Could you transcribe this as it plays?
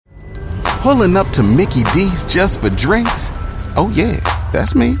Pulling up to Mickey D's just for drinks? Oh yeah,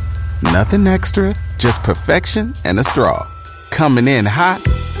 that's me. Nothing extra, just perfection and a straw. Coming in hot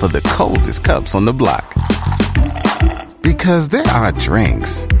for the coldest cups on the block. Because there are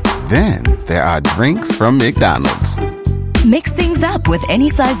drinks. Then there are drinks from McDonald's. Mix things up with any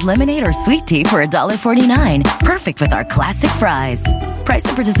size lemonade or sweet tea for $1.49. Perfect with our classic fries. Price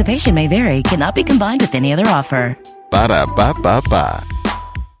and participation may vary. Cannot be combined with any other offer. Ba-da-ba-ba-ba.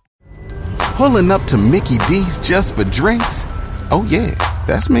 Pulling up to Mickey D's just for drinks? Oh yeah,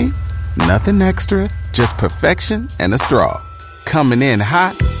 that's me. Nothing extra, just perfection and a straw. Coming in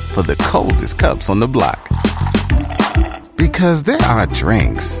hot for the coldest cups on the block. Because there are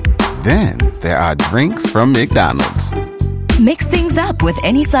drinks. Then there are drinks from McDonald's. Mix things up with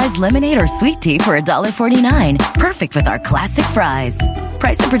any size lemonade or sweet tea for $1.49. Perfect with our classic fries.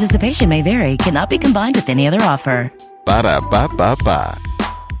 Price and participation may vary. Cannot be combined with any other offer. Ba-da-ba-ba-ba.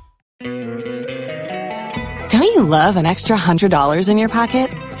 Don't you love an extra $100 in your pocket?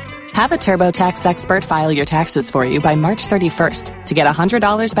 Have a TurboTax expert file your taxes for you by March 31st to get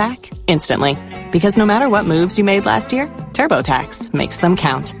 $100 back instantly. Because no matter what moves you made last year, TurboTax makes them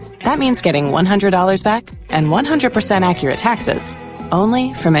count. That means getting $100 back and 100% accurate taxes,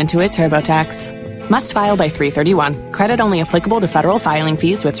 only from Intuit TurboTax. Must file by 3/31. Credit only applicable to federal filing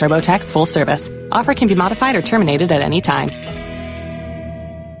fees with TurboTax full service. Offer can be modified or terminated at any time.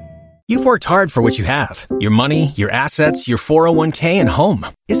 You've worked hard for what you have. Your money, your assets, your 401k, and home.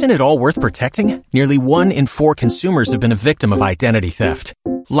 Isn't it all worth protecting? Nearly 1 in 4 consumers have been a victim of identity theft.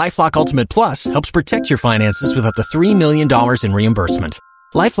 LifeLock Ultimate Plus helps protect your finances with up to $3 million in reimbursement.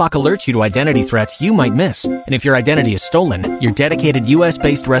 LifeLock alerts you to identity threats you might miss. And if your identity is stolen, your dedicated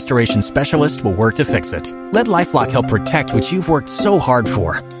U.S.-based restoration specialist will work to fix it. Let LifeLock help protect what you've worked so hard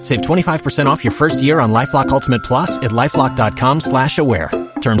for. Save 25% off your first year on LifeLock Ultimate Plus at LifeLock.com/aware.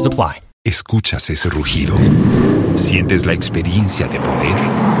 Terms apply. ¿Escuchas ese rugido? ¿Sientes la experiencia de poder?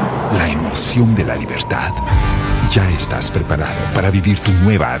 ¿La emoción de la libertad? Ya estás preparado para vivir tu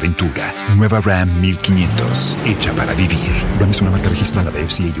nueva aventura. Nueva Ram 1500, hecha para vivir. Ram es una marca registrada de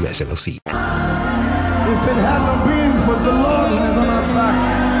FCA US LLC. If it had not been for the Lord who is on our side,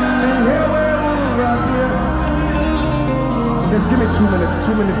 then here we would right here. Just give me 2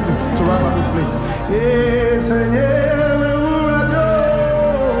 minutes to wrap up this place. Yes, and yeah, we would right here.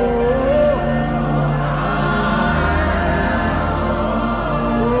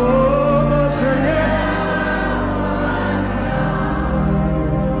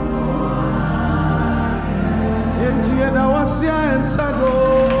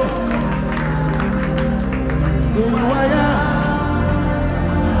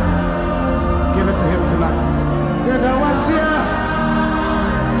 Give it to him tonight.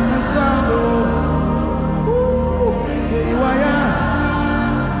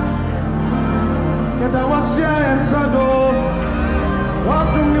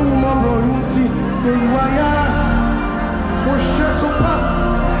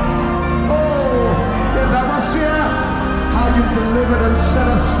 How you delivered and set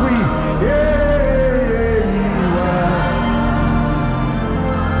us free.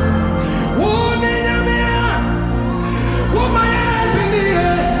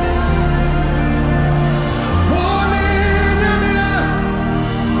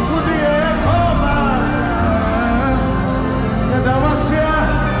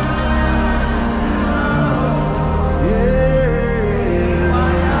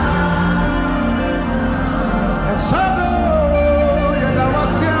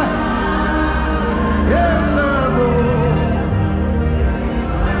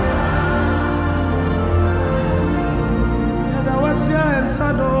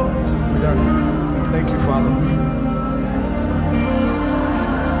 Thank you, Father.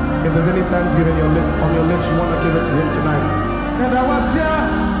 If there's any thanksgiving on your lips, you want to give it to him tonight. And I was here.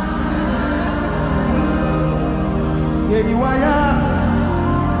 Yeah, you are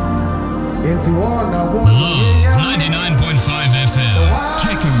here. Into one, I want Love 99.5 FM.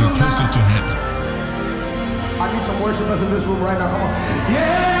 Taking me closer to heaven. I need some worshipers in this room right now. Come on.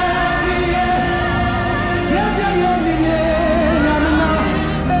 Yeah.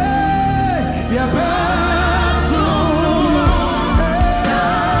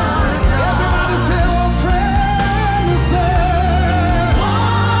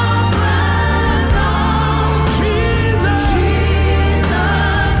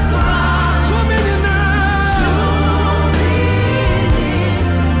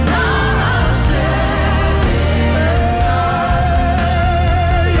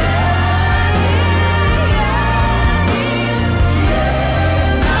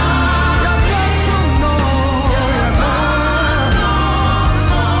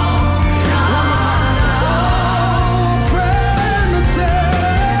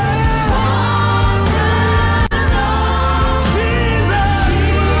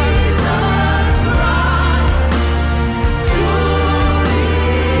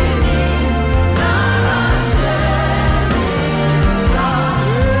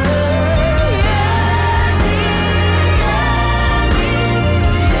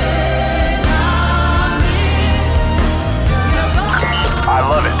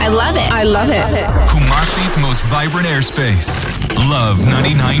 love it. I love it. I love it. Kumasi's most vibrant airspace. Love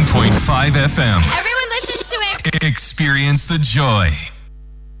 99.5 FM. Everyone listens to it. Experience the joy.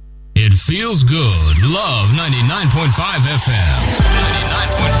 It feels good. Love 99.5 FM.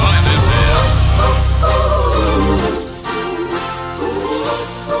 99.5 FM.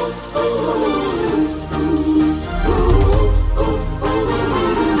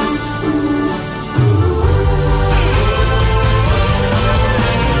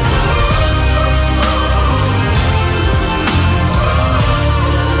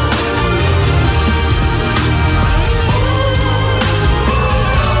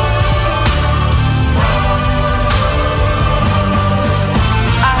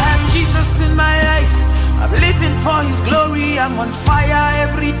 For his glory, I'm on fire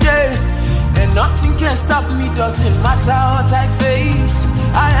every day, and nothing can stop me, doesn't matter what I face.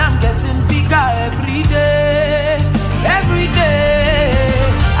 I am getting bigger every day, every day.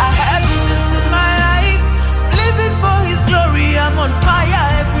 I have Jesus in my life, living for his glory, I'm on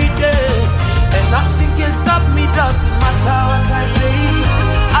fire every day, and nothing can stop me, doesn't matter what I face.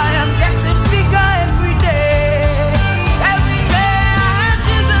 I am getting bigger every day, every day. I have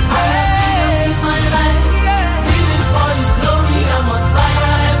Jesus in my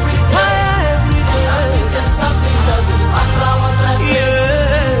life.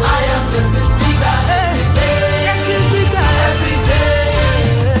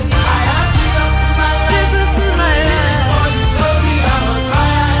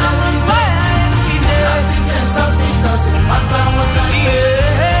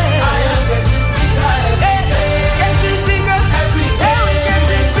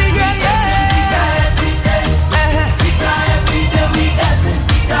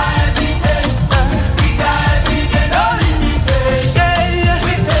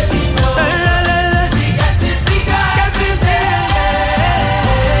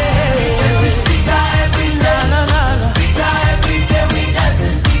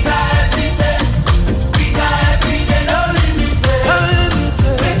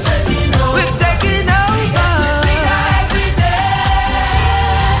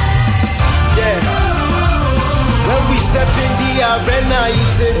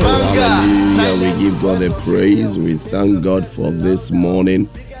 Hallelujah. We give God the praise. We thank God for this morning,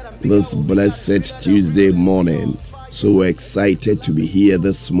 this blessed Tuesday morning. So excited to be here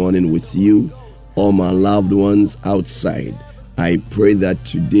this morning with you, all my loved ones outside. I pray that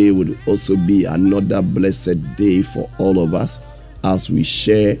today would also be another blessed day for all of us as we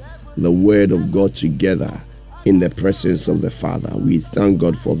share the word of God together in the presence of the Father. We thank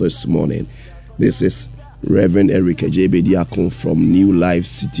God for this morning. This is Reverend Eric Ejebediakun from New Life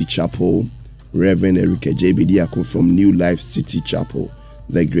City Chapel. Reverend Eric Ejebediakun from New Life City Chapel.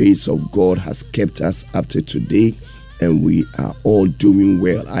 The grace of God has kept us up to today, and we are all doing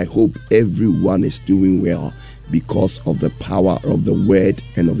well. I hope everyone is doing well because of the power of the word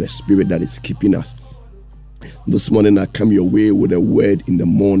and of the Spirit that is keeping us. This morning I come your way with a word in the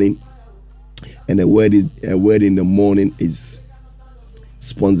morning, and a word in the morning is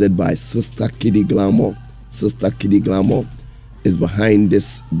sponsored by Sister Kitty Glamour. Sister Kitty Glamour is behind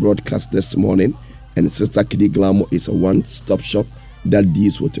this broadcast this morning, and Sister Kitty Glamour is a one-stop shop that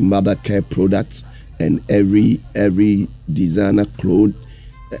deals with mother care products and every designer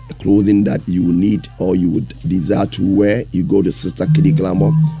clothing that you need or you would desire to wear. You go to Sister Kitty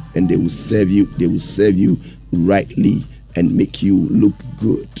Glamour, and they will serve you rightly and make you look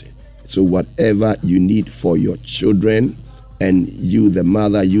good. So whatever you need for your children, and you the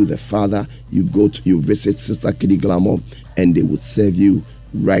mother, you the father, you visit Sister Kitty Glamour, and they would serve you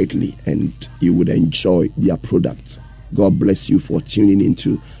rightly, and you would enjoy their products. God bless you for tuning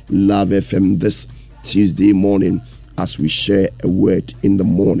into Love FM this Tuesday morning as we share a word in the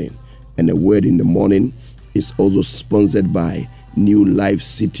morning. And a word in the morning is also sponsored by New Life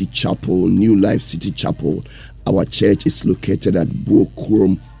City Chapel. New Life City Chapel. Our church is located at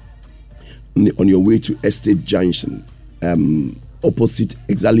Buokurom on your way to Estate Junction.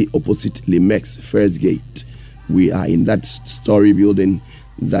 Exactly opposite Limex First Gate. We are in that story building.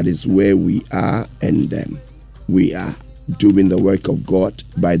 That is where we are, and we are doing the work of God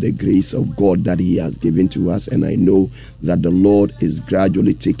by the grace of God that He has given to us. And I know that the Lord is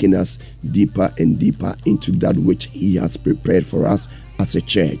gradually taking us deeper and deeper into that which He has prepared for us as a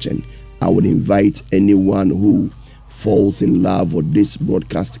church. And I would invite anyone who falls in love with this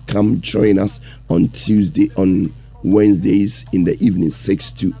broadcast, come join us on Wednesdays in the evening,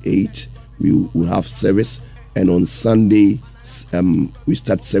 6 to 8. We will have service, and on Sunday we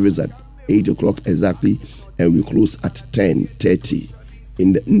start service at 8 o'clock exactly, and we close at 10:30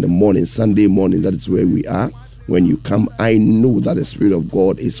 in the morning. Sunday morning, that is where we are. when you come, I know that the Spirit of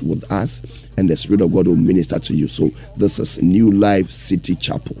God is with us and the Spirit of God will minister to you. So this is New Life City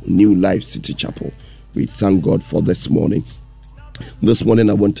Chapel. New Life City Chapel. We thank God for this morning. This morning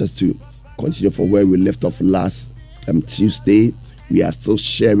I want us to continue from where we left off last Tuesday. We are still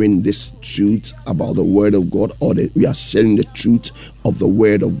sharing this truth about the Word of God, we are sharing the truth of the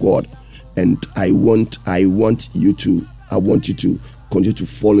Word of God. And I want you to continue to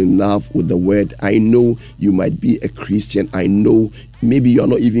fall in love with the Word. I know you might be a Christian. I know maybe you're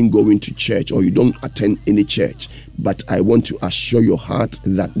not even going to church or you don't attend any church. But I want to assure your heart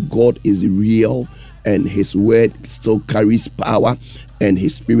that God is real and His Word still carries power, and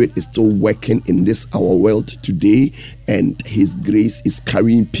His Spirit is still working in this our world today, and His grace is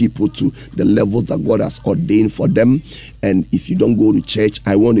carrying people to the levels that God has ordained for them. And if you don't go to church,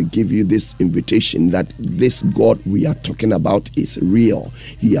 I want to give you this invitation that this God we are talking about is real.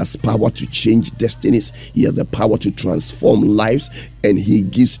 He has power to change destinies. He has the power to transform lives, and He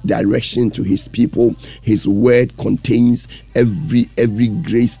gives direction to His people. His Word contains every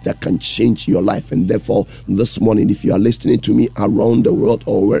grace that can change your life. And therefore, this morning, if you are listening to me around the world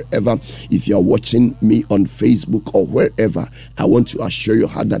or wherever, if you are watching me on Facebook or wherever, I want to assure you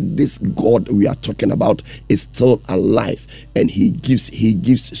that this God we are talking about is still alive, and He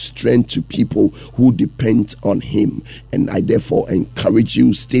gives strength to people who depend on Him. And I therefore encourage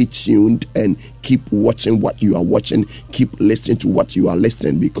you, stay tuned and keep watching what you are watching, keep listening to what you are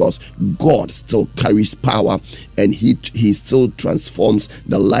listening, because God still carries power and He still transforms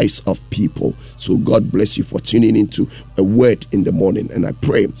the lives of people. So God bless you for tuning into a word in the morning. And I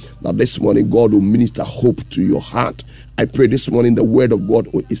pray that this morning God will minister hope to your heart. I pray this morning the Word of God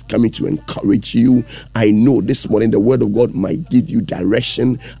is coming to encourage you. I know this morning the Word of God might give you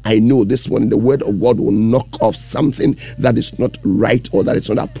direction. I know this morning the Word of God will knock off something that is not right or that is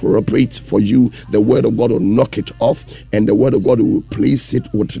not appropriate for you. The Word of God will knock it off, and the Word of God will replace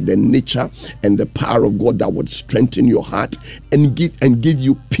it with the nature and the power of God that would strengthen your heart and give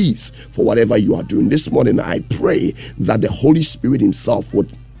you peace for whatever you are doing. This morning I pray that the Holy Spirit Himself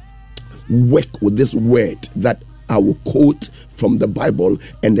would work with this word that I will quote from the Bible,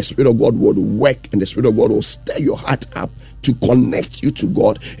 and the Spirit of God will work, and the Spirit of God will stir your heart up to connect you to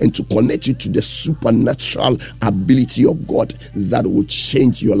God and to connect you to the supernatural ability of God that will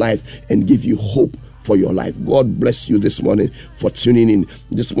change your life and give you hope for your life. God bless you this morning for tuning in.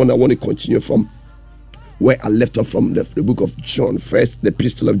 This morning I want to continue from where I left off from the book of John, the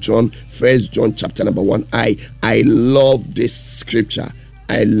epistle of John, 1 John chapter number 1. I love this scripture.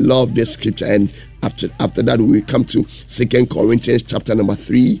 I love this scripture. And after that, we will come to 2 Corinthians chapter number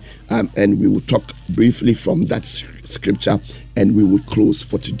 3, and we will talk briefly from that scripture, and we will close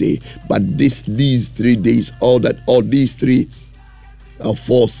for today. But these 3 days, all these 3 or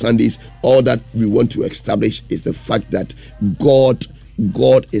 4 Sundays, all that we want to establish is the fact that God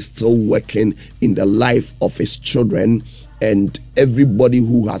is still working in the life of His children, and everybody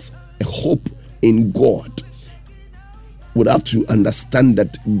who has a hope in God would have to understand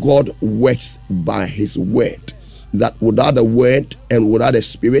that God works by His word. That without a word and without a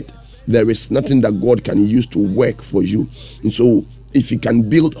Spirit, there is nothing that God can use to work for you. And so if you can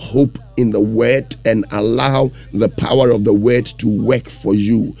build hope in the word and allow the power of the word to work for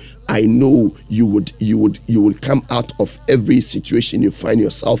you, I know you would come out of every situation you find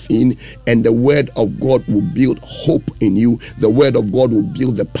yourself in, and the word of God will build hope in you. The word of God will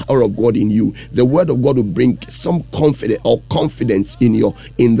build the power of God in you. The word of God will bring some confidence in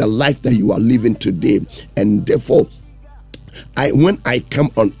the life that you are living today. And therefore, when I come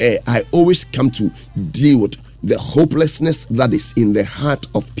on air, I always come to deal with the hopelessness that is in the heart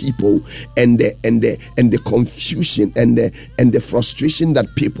of people, and the confusion and the frustration that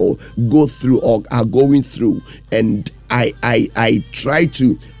people go through or are going through. And I try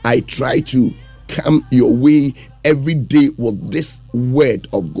to come your way every day with this word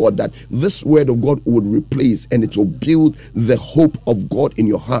of God, that this word of God would replace and it will build the hope of God in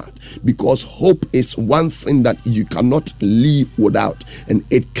your heart, because hope is one thing that you cannot live without, and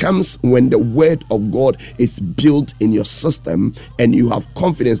it comes when the word of God is built in your system and you have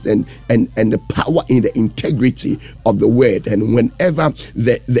confidence and the power in the integrity of the word. And whenever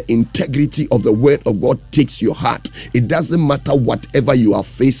the integrity of the word of God takes your heart, it doesn't matter whatever you are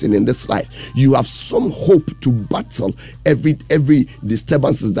facing in this life, you have some hope to battle every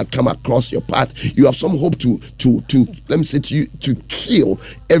disturbances that come across your path. You have some hope to let me say to you, to kill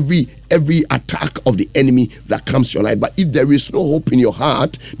every attack of the enemy that comes to your life. But if there is no hope in your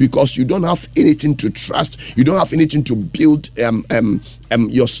heart, because you don't have anything to trust, you don't have anything to build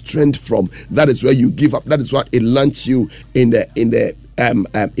your strength from, that is where you give up. That is what it lands you in the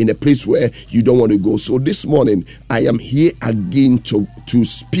in a place where you don't want to go. So this morning I am here again to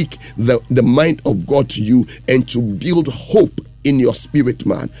speak the mind of God to you and to build hope in your spirit,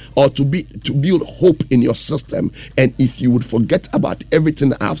 man, or to build hope in your system. And if you would forget about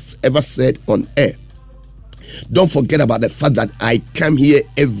everything I've ever said on air, don't forget about the fact that I come here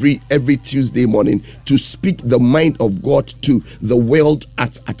every Tuesday morning to speak the mind of God to the world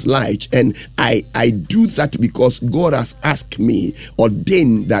at large. And I do that because God has asked me,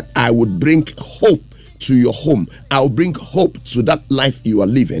 ordained that I would bring hope to your home. I'll bring hope to that life you are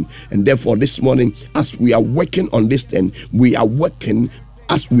living. And therefore this morning, as we are working on this thing, we are working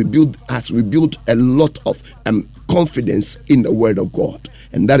as we build a lot of confidence in the word of God.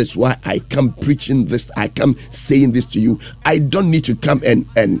 And that is why I come preaching this, I come saying this to you. I don't need to come and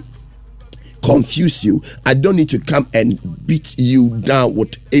confuse you. I don't need to come and beat you down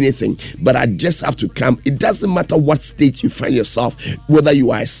with anything, but I just have to come. It doesn't matter what state you find yourself, whether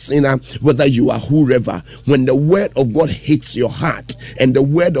you are a sinner, whether you are whoever. When the word of God hits your heart and the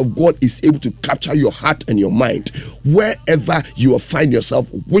word of God is able to capture your heart and your mind, wherever you find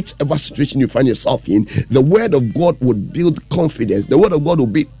yourself, whichever situation you find yourself in, the word of God would build confidence. The word of God will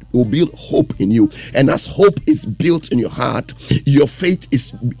build hope in you. And as hope is built in your heart, your faith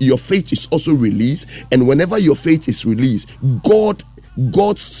is also released. And whenever your faith is released,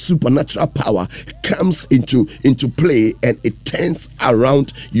 God's supernatural power comes into play, and it turns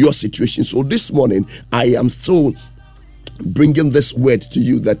around your situation. So this morning I am still bringing this word to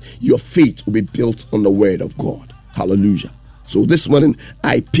you, that your faith will be built on the word of God. Hallelujah. So this morning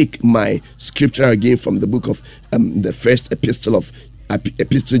I pick my scripture again from the book of the first epistle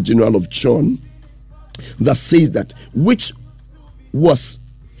general of John, that says that which was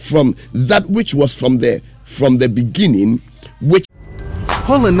from the beginning, which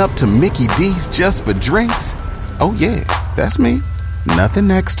Pulling up to Mickey D's just for drinks? Oh yeah, that's me.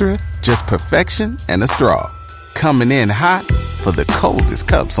 Nothing extra, just perfection and a straw. Coming in hot for the coldest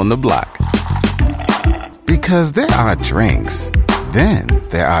cups on the block. Because there are drinks, then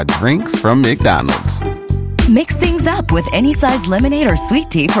there are drinks from McDonald's. Mix things up with any size lemonade or sweet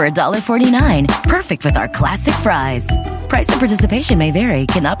tea for $1.49. Perfect with our classic fries. Price and participation may vary.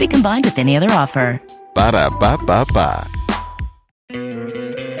 Cannot be combined with any other offer. Ba-da-ba-ba-ba.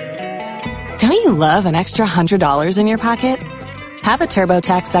 Don't you love an extra $100 in your pocket? Have a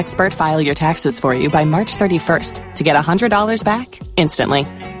TurboTax expert file your taxes for you by March 31st to get $100 back instantly.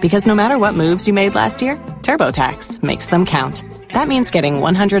 Because no matter what moves you made last year, TurboTax makes them count. That means getting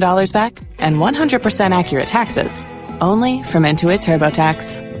 $100 back and 100% accurate taxes, only from Intuit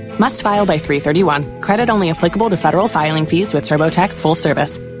TurboTax. Must file by 3/31. Credit only applicable to federal filing fees with TurboTax full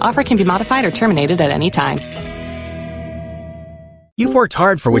service. Offer can be modified or terminated at any time. You've worked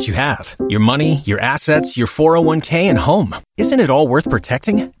hard for what you have. Your money, your assets, your 401k, and home. Isn't it all worth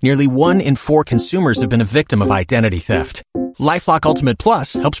protecting? Nearly 1 in 4 consumers have been a victim of identity theft. LifeLock Ultimate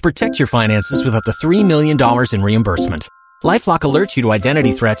Plus helps protect your finances with up to $3 million in reimbursement. LifeLock alerts you to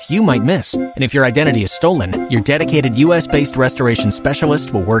identity threats you might miss. And if your identity is stolen, your dedicated U.S.-based restoration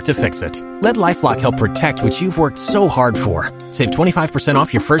specialist will work to fix it. Let LifeLock help protect what you've worked so hard for. Save 25%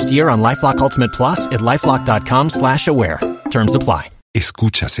 off your first year on LifeLock Ultimate Plus at LifeLock.com/aware. Terms apply.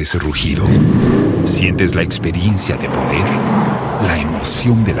 ¿Escuchas ese rugido? ¿Sientes la experiencia de poder? ¿La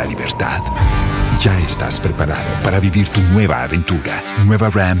emoción de la libertad? Ya estás preparado para vivir tu nueva aventura. Nueva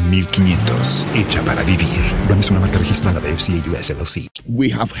Ram 1500, hecha para vivir. Ram es una marca registrada de FCA US LLC. We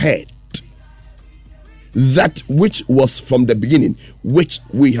have heard that which was from the beginning, which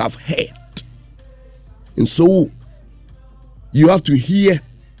we have heard. And so you have to hear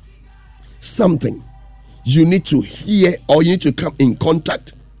something. You need to hear, or you need to come in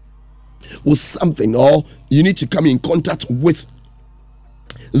contact with something, or you need to come in contact with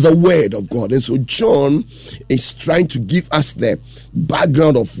the word of God. And so John is trying to give us the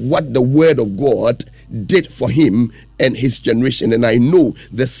background of what the word of God did for him and his generation. And I know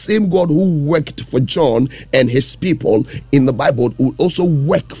the same God who worked for John and his people in the Bible will also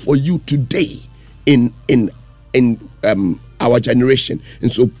work for you today in our generation.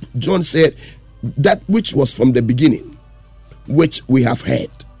 And so John said, that which was from the beginning, which we have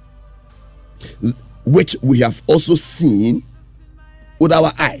heard, which we have also seen with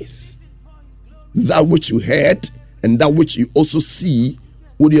our eyes, that which you heard and that which you also see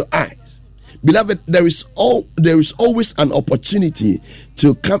with your eyes. Beloved, there is always an opportunity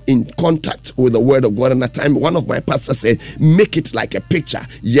to come in contact with the word of God. And at time, one of my pastors said, make it like a picture.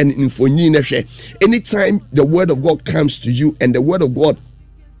 Anytime the word of God comes to you, and the word of God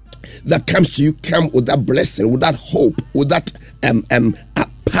that comes to you come with that blessing, with that hope, with that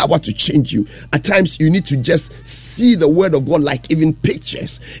power to change you. At times you need to just see the word of God like even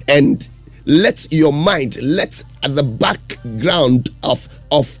pictures, and let your mind, let at the background of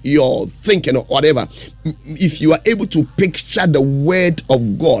your thinking or whatever, if you are able to picture the word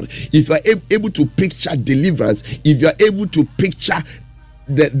of God, if you are able to picture deliverance, if you are able to picture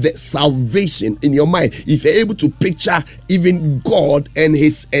the salvation in your mind, if you're able to picture even God and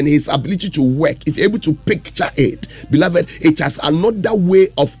his ability to work, if you're able to picture it, beloved, it has another way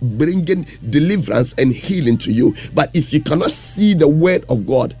of bringing deliverance and healing to you. But if you cannot see the word of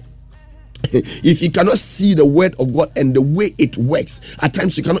God, if you cannot see the word of God and the way it works, at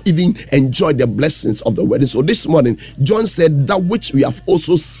times you cannot even enjoy the blessings of the word. And so this morning, John said that which we have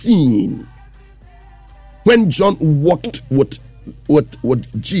also seen. When John walked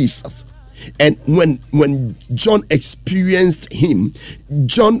with Jesus, and when John experienced him,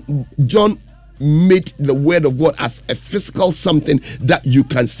 John made the word of God as a physical something that you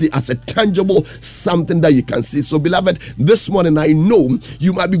can see, as a tangible something that you can see. So beloved, this morning, I know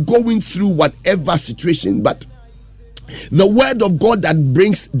you might be going through whatever situation, but the word of God that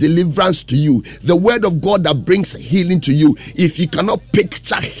brings deliverance to you, the word of God that brings healing to you, if you cannot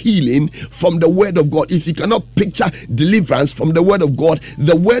picture healing from the word of God, if you cannot picture deliverance from the word of God,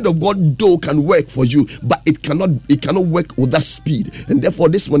 the word of God though can work for you, but it cannot work with that speed. And therefore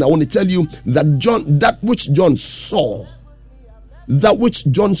this one, I want to tell you that that which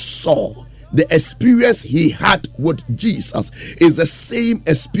John saw, the experience he had with Jesus is the same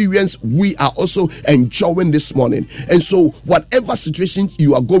experience we are also enjoying this morning. And so whatever situation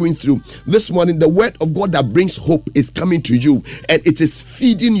you are going through this morning, the word of God that brings hope is coming to you, and it is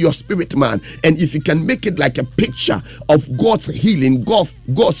feeding your spirit, man. And if you can make it like a picture of God's healing,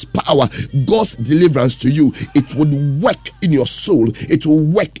 God's power, God's deliverance to you, it will work in your soul, it will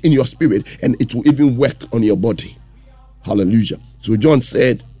work in your spirit, and it will even work on your body. Hallelujah. So John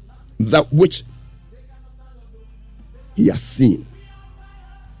said, that which he has seen,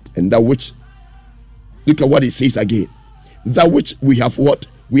 and that which, look at what he says again, that which we have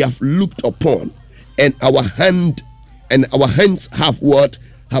looked upon, and our hands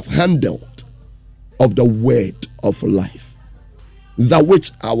have handled of the word of life. That which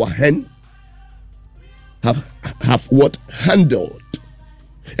our hand have handled.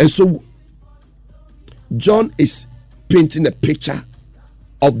 And so John is painting a picture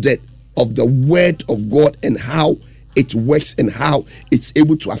of the word of God and how it works and how it's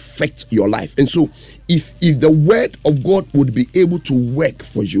able to affect your life. And so if the word of God would be able to work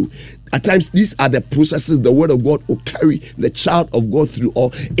for you, at times these are the processes the word of God will carry the child of God through, or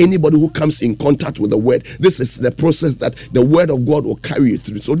anybody who comes in contact with the word. This is the process that the word of God will carry you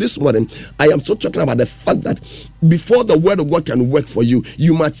through. So this morning I am so talking about the fact that before the word of God can work for you,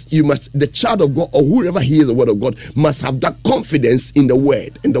 you must the child of God, or whoever hears the word of God, must have that confidence in the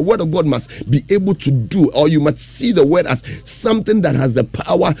word, and the word of God must be able to do, or you must see the word as something that has the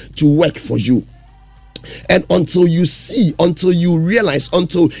power to work for you. And until you see, until you realize,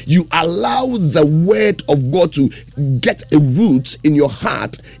 until you allow the word of God to get a root in your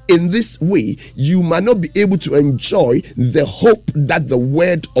heart in this way, you might not be able to enjoy the hope that the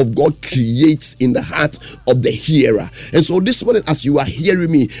word of God creates in the heart of the hearer. And so this morning, as you are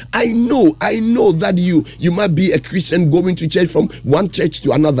hearing me, I know that you might be a Christian going to church from one church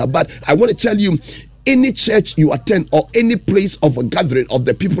to another, but I want to tell you, any church you attend or any place of a gathering of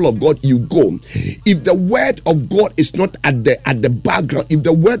the people of God you go, if the word of God is not at the background, if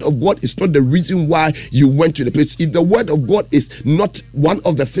the word of God is not the reason why you went to the place, if the word of God is not one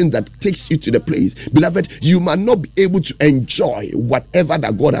of the things that takes you to the place, beloved, you might not be able to enjoy whatever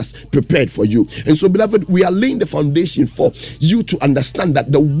that God has prepared for you. And so, beloved, we are laying the foundation for you to understand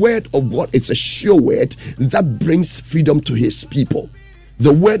that the word of God is a sure word that brings freedom to his people.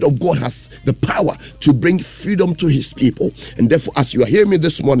 The word of God has the power to bring freedom to his people. And therefore, as you are hearing me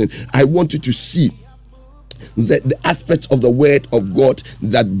this morning, I want you to see the aspect of the word of God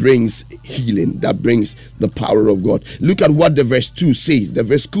that brings healing, that brings the power of God. Look at what the verse 2 says. The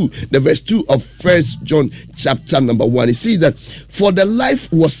verse 2 of 1 John chapter number 1. It says that, for the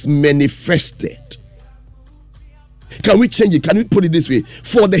life was manifested. Can we change it? Can we put it this way?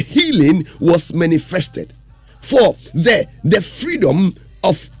 For the healing was manifested. For the freedom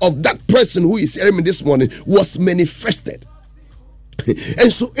of that person who is hearing me this morning was manifested.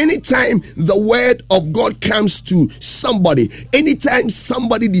 And so anytime the word of God comes to somebody, anytime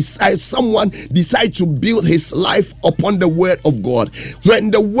someone decides to build his life upon the word of God, when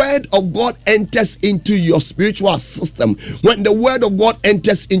the word of God enters into your spiritual system, when the word of God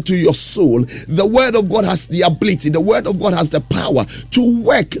enters into your soul, the word of God has the ability, the word of God has the power to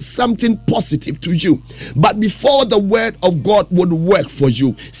work something positive to you. But before the word of God would work for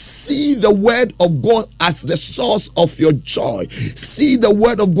you, see the word of God as the source of your joy. See the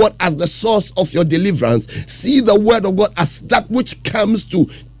word of God as the source of your deliverance. See the word of God as that which comes to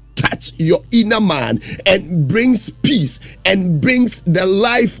touch your inner man and brings peace and brings the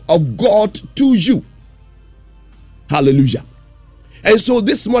life of God to you. Hallelujah. And so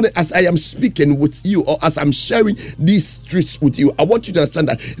this morning, as I am speaking with you, or as I'm sharing these truths with you, I want you to understand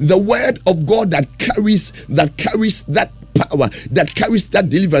that the word of God that carries that power, that carries that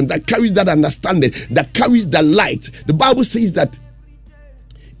deliverance, that carries that understanding, that carries the light, the Bible says that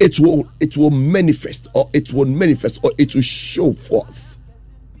it will manifest, or it will show forth.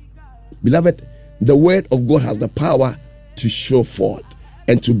 Beloved, the word of God has the power to show forth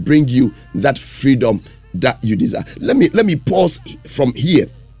and to bring you that freedom that you desire. Let me pause from here.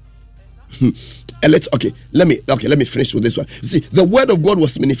 And let me finish with this one. See, the word of God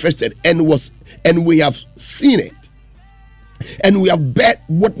was manifested and we have seen it, and we have bear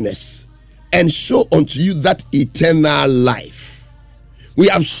witness and show unto you that eternal life. We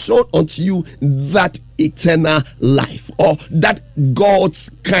have shown unto you that eternal life, or that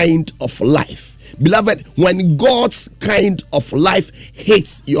God's kind of life. Beloved, when God's kind of life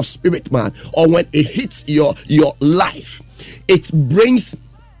hits your spirit man, or when it hits your life, it brings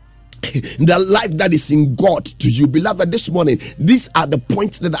the life that is in God to you. Beloved, this morning, these are the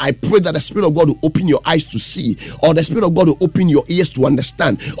points that I pray that the Spirit of God will open your eyes to see, or the Spirit of God will open your ears to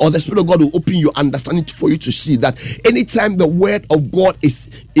understand, or the Spirit of God will open your understanding for you to see that anytime the word of God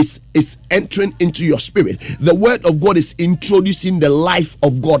is entering into your spirit, the word of God is introducing the life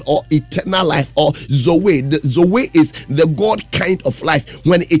of God, or eternal life, or Zoe. The Zoe is the God kind of life.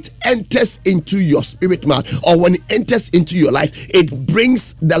 When it enters into your spirit man, or when it enters into your life, it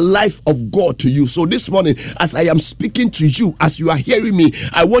brings the life of God to you. So this morning, as I am speaking to you, as you are hearing me,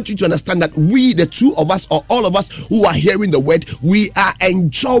 I want you to understand that we, the two of us, or all of us who are hearing the word, we are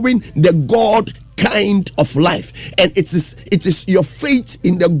enjoying the God kind of life, and it is your faith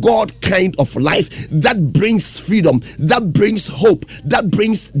in the God kind of life that brings freedom, that brings hope, that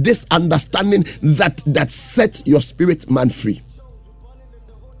brings this understanding that sets your spirit man free.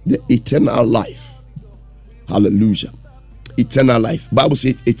 The eternal life. Hallelujah. Eternal life. Bible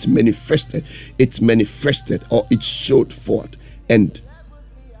says it's manifested, or it showed forth. And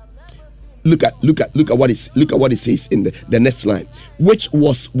look at what it says in the next line, which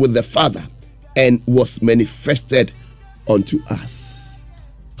was with the Father and was manifested unto us.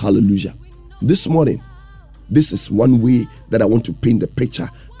 Hallelujah. This morning, this is one way that I want to paint the picture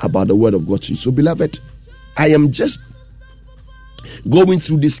about the word of God to you. So beloved, I am just going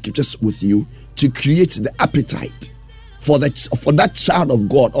through these scriptures with you to create the appetite for that child of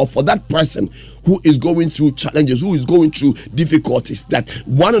God, or for that person who is going through challenges, who is going through difficulties, that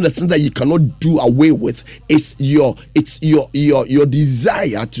one of the things that you cannot do away with is your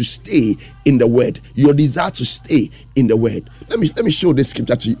desire to stay in the word, your desire to stay in the word. Let me show this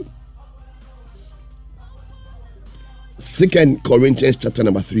scripture to you. 2 Corinthians chapter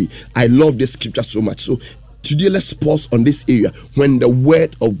number 3. I love this scripture so much. So today, let's pause on this area. When the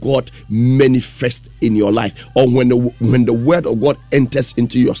word of God manifests in your life, or when the word of God enters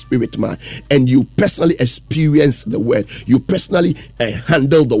into your spirit man, and you personally experience the word, you personally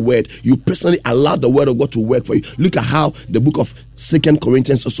handle the word, you personally allow the word of God to work for you. Look at how the book of 2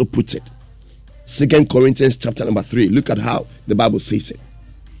 Corinthians also puts it. 2 Corinthians chapter number 3. Look at how the Bible says it.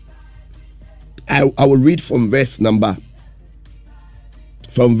 I will read from verse number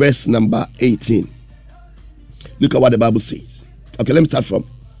 18. Look at what the Bible says. Okay, let me start from.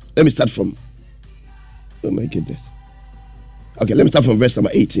 Oh my goodness. Okay, let me start from verse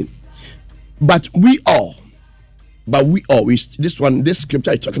number 18. This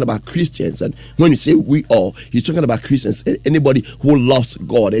scripture is talking about Christians, and when you say we all, he's talking about Christians. Anybody who loves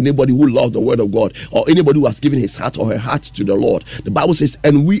God, anybody who loves the word of God, or anybody who has given his heart or her heart to the Lord. The Bible says,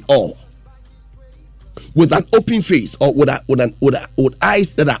 and we all, with an open face, or with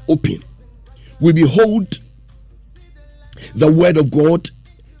eyes that are open, we behold the word of God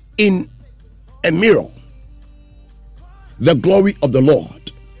in a mirror, the glory of the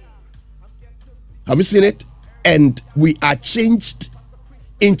Lord. Have you seen it? And we are changed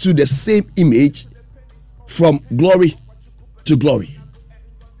into the same image from glory to glory.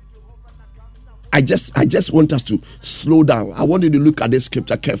 I just want us to slow down. I want you to look at this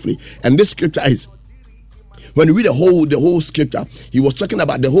scripture carefully. And this scripture is, when you read the whole scripture, he was talking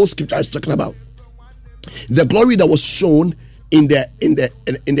about, the whole scripture is talking about the glory that was shown in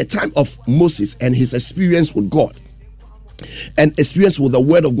the time of Moses and his experience with God and experience with the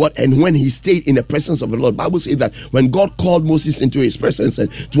word of God, and when he stayed in the presence of the Lord. Bible says that when God called Moses into his presence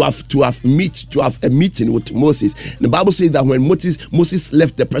and to have a meeting with Moses, the Bible says that when Moses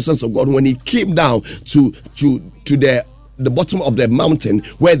left the presence of God, when he came down to the bottom of the mountain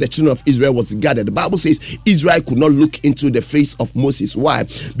where the children of Israel was gathered, the Bible says Israel could not look into the face of Moses. Why?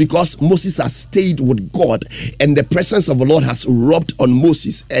 Because Moses has stayed with God and the presence of the Lord has rubbed on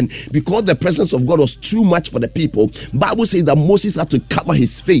Moses, and because the presence of God was too much for the people, Bible says that Moses had to cover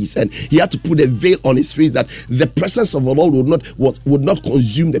his face and he had to put a veil on his face, that the presence of the Lord would not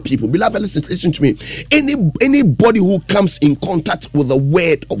consume the people. Beloved, listen to me. Anybody who comes in contact with the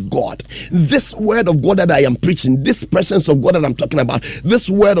word of God, this word of God that I am preaching, this presence of God that I'm talking about, this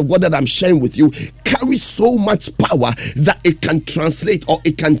word of God that I'm sharing with you, carries so much power that it can translate, or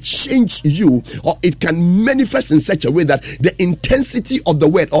it can change you, or it can manifest in such a way that the intensity of the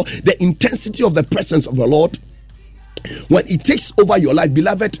word, or the intensity of the presence of the Lord, when it takes over your life,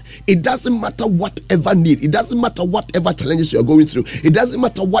 beloved, it doesn't matter whatever need, it doesn't matter whatever challenges you're going through, it doesn't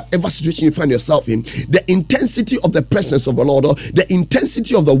matter whatever situation you find yourself in, the intensity of the presence of the Lord, or the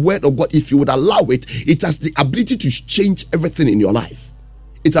intensity of the word of God, if you would allow it, it has the ability to change everything in your life.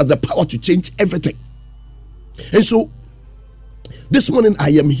 It has the power to change everything. And so this morning I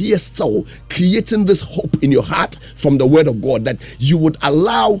am here still creating this hope in your heart from the word of God, that you would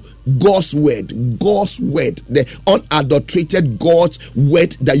allow God's word, the unadulterated God's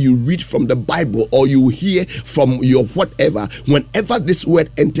word that you read from the Bible or you hear from your whatever, whenever this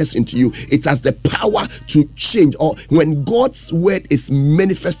word enters into you, it has the power to change. Or when God's word is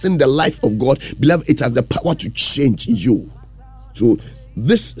manifesting the life of God, beloved, it has the power to change you. So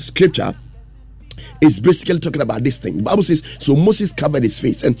this scripture is basically talking about this thing. The Bible says, so Moses covered his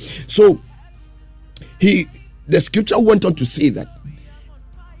face, and so the scripture went on to say that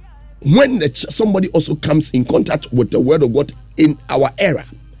when somebody also comes in contact with the word of God in our era,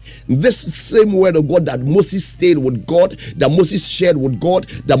 this same word of God that Moses stayed with God, that Moses shared with God,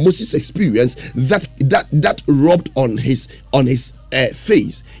 that Moses experienced, that rubbed on his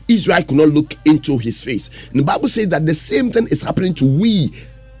face, Israel could not look into his face. And the Bible says that the same thing is happening to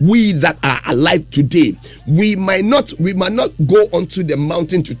we that are alive today. We might not go onto the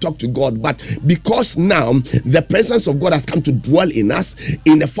mountain to talk to God, but because now the presence of God has come to dwell in us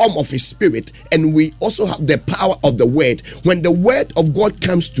in the form of his spirit, and we also have the power of the word. When the word of God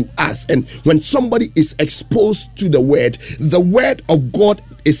comes to us, and when somebody is exposed to the word of God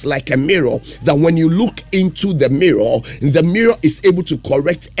is like a mirror, that when you look into the mirror is able to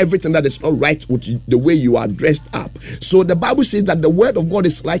correct everything that is not right with the way you are dressed up. So the Bible says that the word of God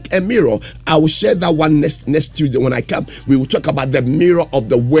is like a mirror. I will share that one next Tuesday when I come. We will talk about the mirror of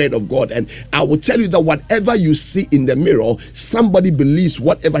the word of God, and I will tell you that whatever you see in the mirror, somebody believes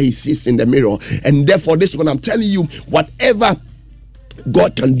whatever he sees in the mirror. And therefore, this one I'm telling you, whatever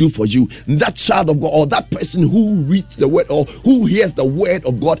God can do for you, that child of God or that person who reads the word or who hears the word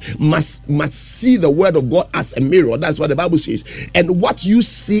of God must see the word of God as a mirror. That's what the Bible says. And what you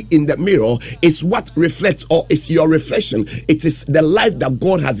see in the mirror is what reflects, or is your reflection. It is the life that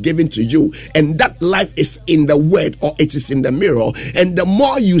God has given to you, and that life is in the word, or it is in the mirror. And the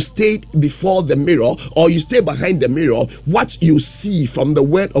more you stay before the mirror, or you stay behind the mirror, what you see from the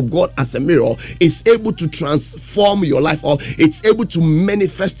word of God as a mirror is able to transform your life, or it's able to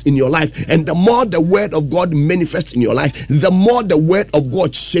manifest in your life. And the more the word of God manifests in your life, the more the word of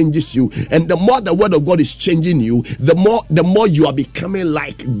God changes you. And the more the word of God is changing you, the more you are becoming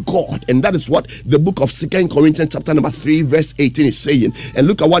like God. And that is what the book of 2 Corinthians chapter number 3 verse 18 is saying. And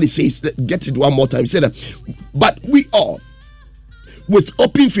look at what it says. Get it one more time. It said that, but we all, with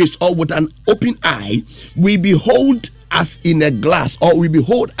open face or with an open eye, we behold as in a glass, or we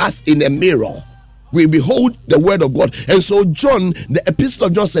behold as in a mirror. We behold the word of God. And so John, the epistle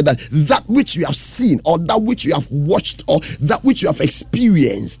of John, said that which you have seen, or that which you have watched, or that which you have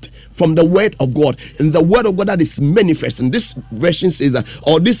experienced from the word of God, and the word of God that is manifest. And this version says that,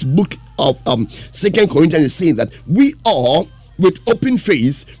 or this book of 2 Corinthians is saying that we all, with open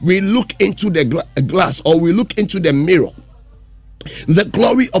face, we look into the glass, or we look into the mirror. The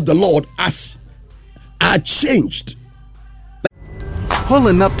glory of the Lord are changed.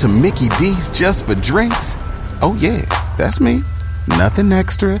 Pulling up to Mickey D's just for drinks? Oh yeah, that's me. Nothing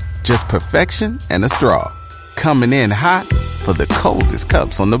extra, just perfection and a straw. Coming in hot for the coldest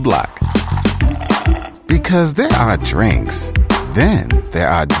cups on the block. Because there are drinks. Then there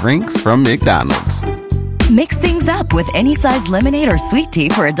are drinks from McDonald's. Mix things up with any size lemonade or sweet tea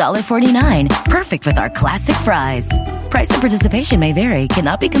for $1.49. Perfect with our classic fries. Price and participation may vary.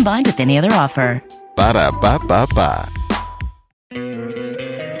 Cannot be combined with any other offer. Ba-da-ba-ba-ba.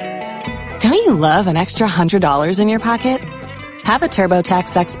 Don't you love an extra $100 in your pocket? Have a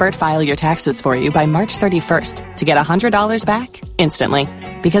TurboTax expert file your taxes for you by March 31st to get $100 back instantly.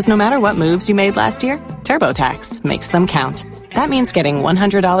 Because no matter what moves you made last year, TurboTax makes them count. That means getting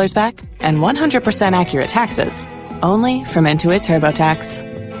 $100 back and 100% accurate taxes, only from Intuit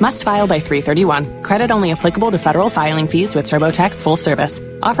TurboTax. Must file by 3/31. Credit only applicable to federal filing fees with TurboTax full service.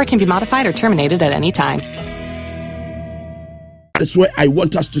 Offer can be modified or terminated at any time. That's where I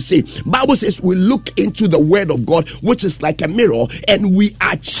want us to say. Bible says we look into the word of God, which is like a mirror, and we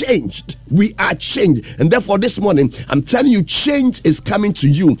are changed. We are changed. And therefore this morning, I'm telling you, change is coming to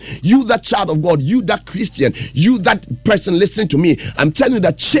you. You, that child of God, you, that Christian, you, that person listening to me. I'm telling you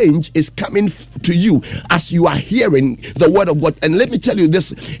that change is coming to you as you are hearing the word of God. And let me tell you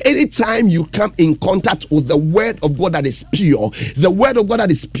this, anytime you come in contact with the word of God that is pure, the word of God that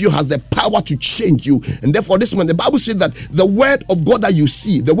is pure has the power to change you. And therefore this morning, the Bible says that the word of God that you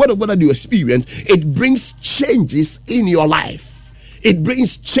see, the word of God that you experience, it brings changes in your life. It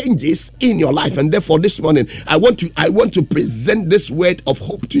brings changes in your life. And therefore this morning I want to present this word of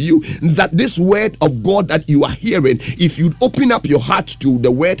hope to you, that this word of God that you are hearing, if you open up your heart to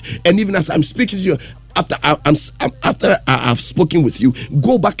the word, and even as I'm speaking to you, after I've spoken with you,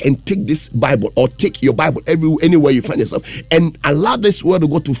 go back and take this Bible, or take your Bible anywhere you find yourself, and allow this word of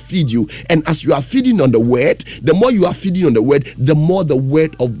God to feed you. And as you are feeding on the word, the more you are feeding on the word, the more the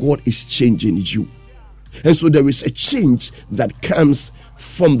word of God is changing you. And so there is a change that comes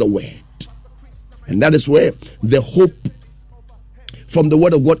from the word, and that is where the hope from the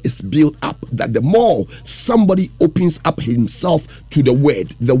word of God is built up, that the more somebody opens up himself to the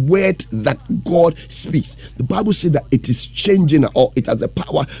word that God speaks, the Bible says that it is changing, or it has the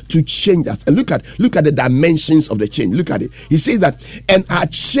power to change us. And look at the dimensions of the change. Look at it. He says that, and are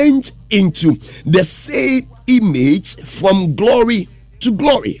changed into the same image from glory to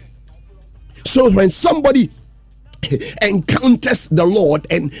glory. So when somebody encounters the Lord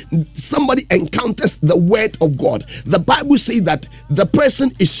and somebody encounters the word of God, the Bible says that the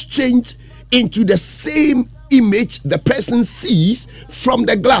person is changed into the same image the person sees from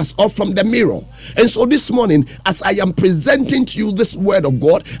the glass or from the mirror. And so this morning, as I am presenting to you this word of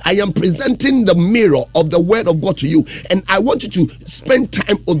God, I am presenting the mirror of the word of God to you. And I want you to spend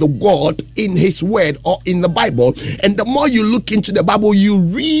time with the God in his word, or in the Bible. And the more you look into the Bible, you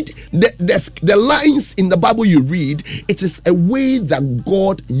read the lines in the Bible you read, it is a way that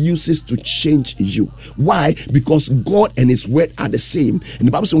God uses to change you. Why? Because God and his word are the same. And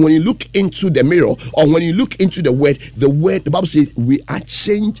the Bible says when you look into the mirror, or when you look into the word, the Bible says we are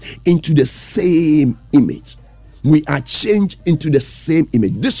changed into the same image. We are changed into the same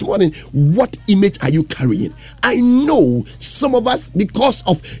image. This morning, what image are you carrying? I know some of us, because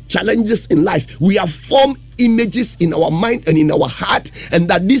of challenges in life, we have formed images in our mind and in our heart, and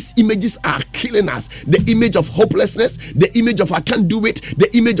that these images are killing us. The image of hopelessness, the image of I can't do it, the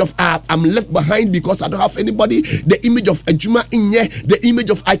image of I'm left behind because I don't have anybody, the image of Ajuma Inye, the image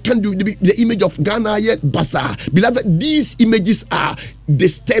of I can't do it, the image of Ghana yet Basa. Beloved, these images are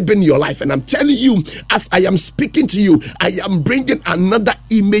disturbing your life. And I'm telling you, as I am speaking to you, I am bringing another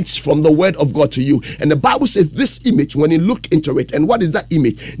image from the word of God to you. And the Bible says this image, when you look into it, and what is that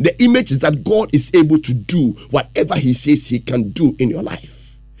image? The image is that God is able to do whatever he says he can do in your life.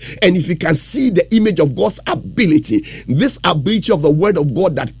 And if you can see the image of God's ability, this ability of the word of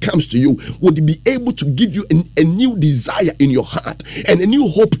God that comes to you would be able to give you a new desire in your heart and a new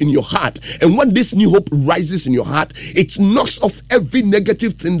hope in your heart. And when this new hope rises in your heart, it knocks off every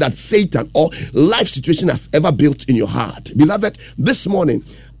negative thing that Satan or life situation has ever built in your heart. Beloved, this morning,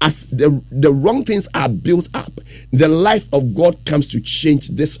 as the wrong things are built up, the life of God comes to change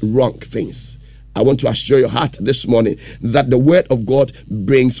these wrong things. I want to assure your heart this morning that the word of God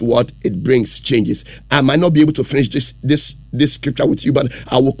brings what? It brings changes. I might not be able to finish this scripture with you, but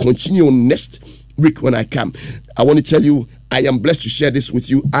I will continue next week when I come. I want to tell you, I am blessed to share this with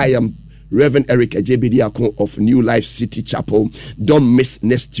you. I am Reverend Eric Ejebediakon of New Life City Chapel. Don't miss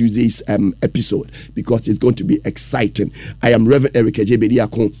next Tuesday's episode, because it's going to be exciting. I am Reverend Eric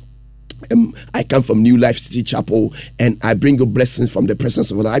Ejebediakon. I come from New Life City Chapel, and I bring you blessings from the presence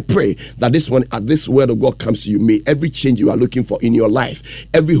of God. I pray that this word of God comes to you. May every change you are looking for in your life,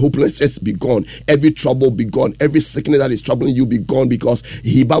 every hopelessness be gone, every trouble be gone, every sickness that is troubling you be gone, because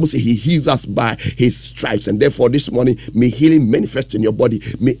the Bible says he heals us by his stripes. And therefore this morning, may healing manifest in your body.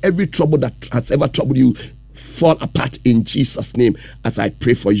 May every trouble that has ever troubled you fall apart in Jesus' name as I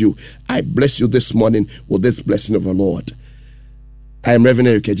pray for you. I bless you this morning with this blessing of the Lord. I am Reverend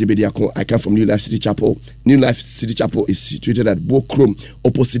Eric Ejibediako. I come from New Life City Chapel. New Life City Chapel is situated at Bokrom,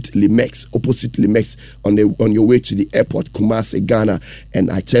 opposite Limex on your way to the airport, Kumasi, Ghana. And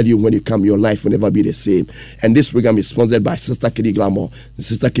I tell you, when you come, your life will never be the same. And this program is sponsored by Sister Kitty Glamour.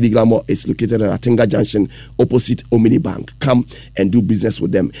 Sister Kitty Glamour is located at Atinga Junction, opposite Omni Bank. Come and do business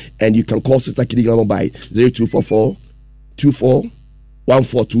with them. And you can call Sister Kitty Glamour by 0244 24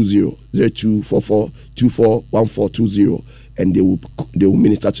 1420 0244 24 1420. And they will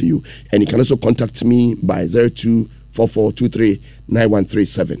minister to you. And you can also contact me by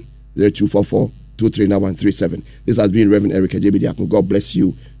 0244239137. 0244239137. This has been Reverend Eric Ejibediako. God bless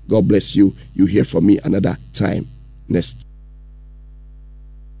you. God bless you. You hear from me another time. Next.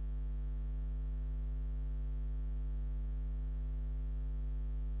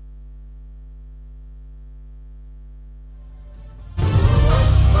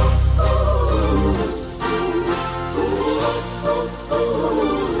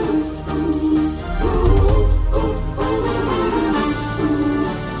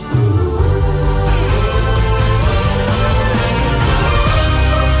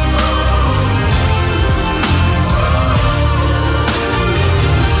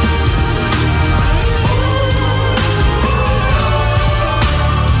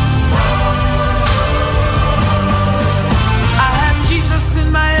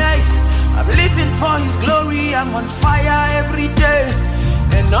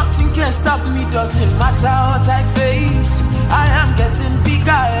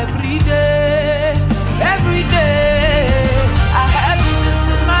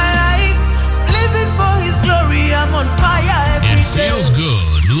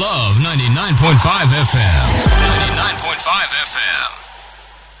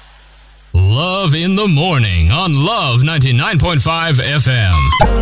 Love in the morning on Love 99.5 FM.